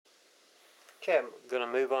Okay, I'm going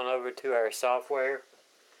to move on over to our software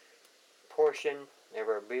portion of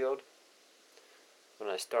our build. I'm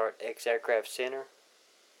going to start XAircraft Center.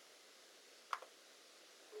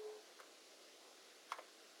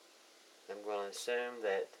 I'm going to assume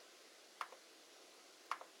that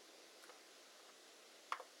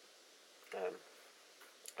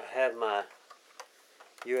I have my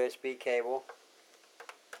USB cable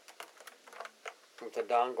with the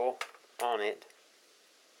dongle on it.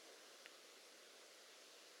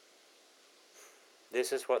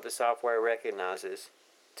 This is what the software recognizes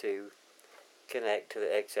to connect to the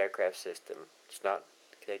XAircraft system. It's not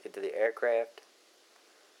connected to the aircraft,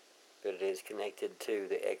 but it is connected to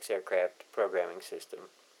the XAircraft programming system.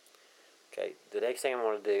 Okay, the next thing I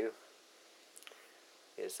want to do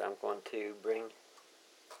is I'm going to bring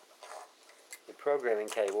the programming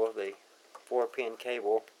cable, the 4-pin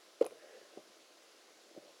cable,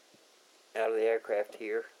 out of the aircraft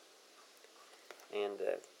here, and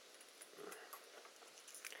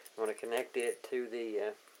I'm going to connect it to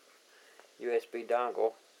the USB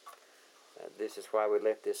dongle. This is why we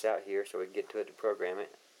left this out here, so we can get to it to program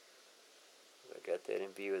it. I got that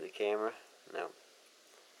in view of the camera. No.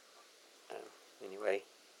 Anyway,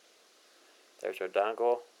 there's our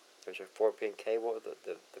dongle. There's our 4-pin cable.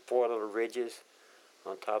 The 4 little ridges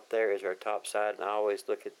on top there is our top side, and I always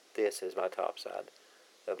look at this as my top side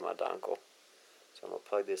of my dongle. So I'm going to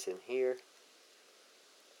plug this in here.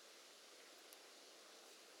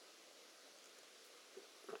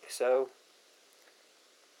 Like so.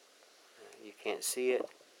 You can't see it,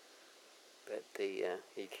 but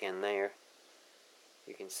you can there.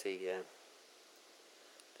 You can see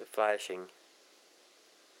the flashing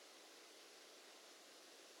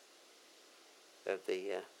of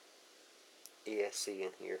the ESC in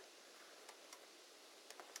here.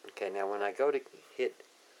 Okay, now when I go to hit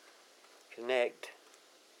connect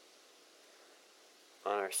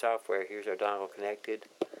on our software, here's our dongle connected.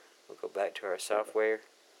 We'll go back to our software.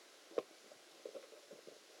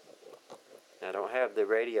 Now, I don't have the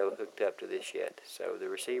radio hooked up to this yet, so the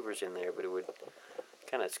receiver's in there, but it would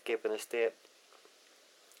kind of skipping a step.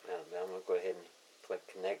 Now I'm going to go ahead and click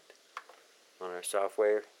connect on our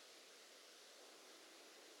software.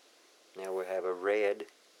 Now we have a red,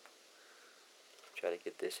 try to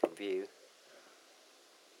get this in view,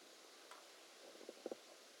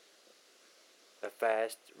 a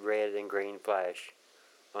fast red and green flash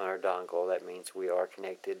on our dongle. That means we are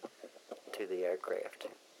connected to the aircraft.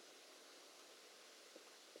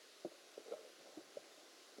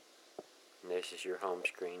 And this is your home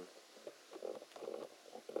screen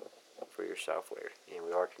for your software, and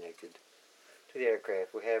we are connected to the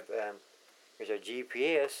aircraft. We have here's our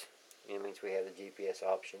GPS. It means we have the GPS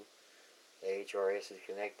option. The HRS is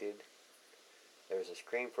connected. There's a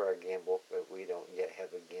screen for our gimbal, but we don't yet have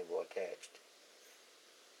a gimbal attached.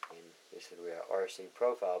 And this is our RC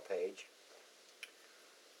profile page.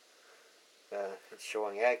 It's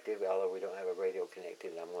showing active, although we don't have a radio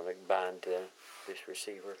connected. I'm going to bind to this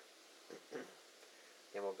receiver.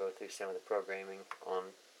 Then we'll go through some of the programming on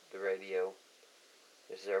the radio.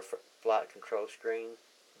 This is our flight control screen.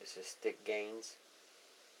 This is stick gains.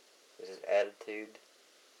 This is attitude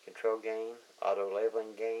control gain, auto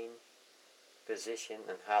leveling gain, position,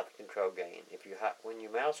 and height control gain. When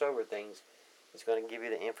you mouse over things, it's going to give you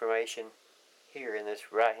the information here in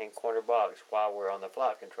this right-hand corner box while we're on the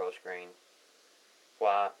flight control screen.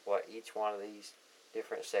 What each one of these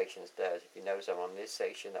different sections does. If you notice, I'm on this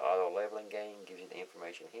section. The auto leveling gain gives you the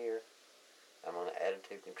information here. I'm on the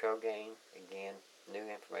attitude control gain. Again, new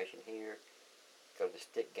information here. Go to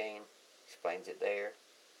stick gain, explains it there.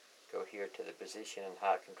 Go here to the position and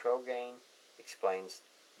height control gain, explains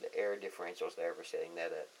the error differentials there for setting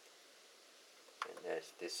that up. And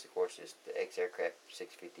this of course is the XAircraft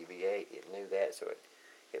 650V8. It knew that, so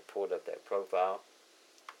it pulled up that profile.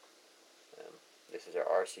 This is our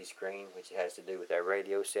RC screen, which has to do with our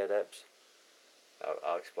radio setups.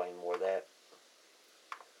 I'll explain more of that.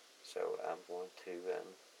 So I'm going to,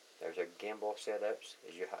 there's our gimbal setups.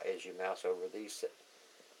 As you mouse over these,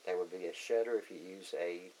 there would be a shutter if you use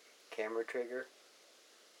a camera trigger.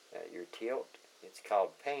 Your tilt, it's called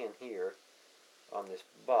pan here on this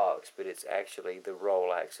box, but it's actually the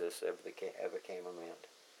roll axis of a camera mount.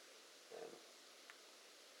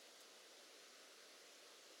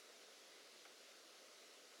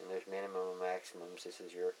 And there's minimum and maximums. This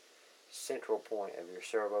is your central point of your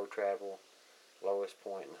servo travel, lowest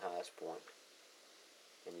point and highest point.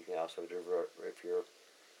 And you can also do, if your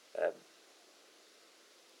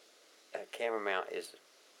camera mount is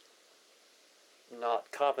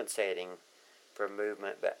not compensating for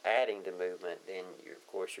movement, but adding to movement, then of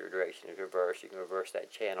course your direction is reversed. You can reverse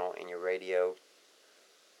that channel in your radio.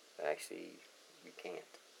 Actually, you can't.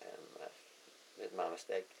 That's my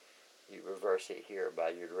mistake. You reverse it here by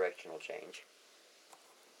your directional change.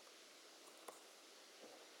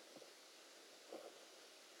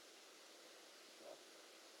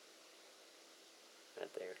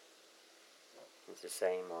 Right there. It's the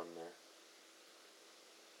same on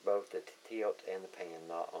both the tilt and the pan,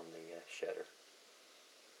 not on the shutter.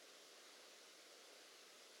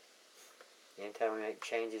 Anytime we make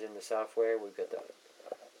changes in the software, we've got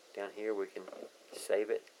down here we can save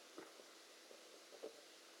it.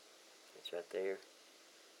 It's right there.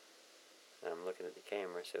 I'm looking at the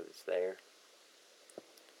camera, so it's there.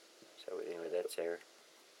 So anyway, that's our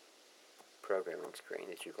programming screen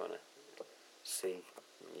that you're going to see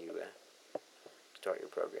when you start your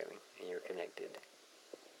programming and you're connected.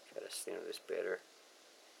 Try to center this better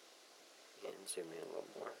and zoom in a little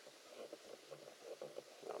more.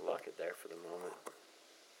 I'll lock it there for the moment.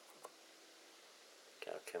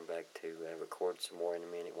 I'll come back to record some more in a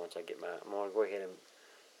minute once I get I'm going to go ahead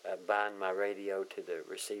and bind my radio to the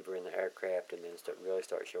receiver in the aircraft and then really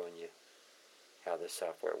start showing you how this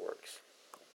software works.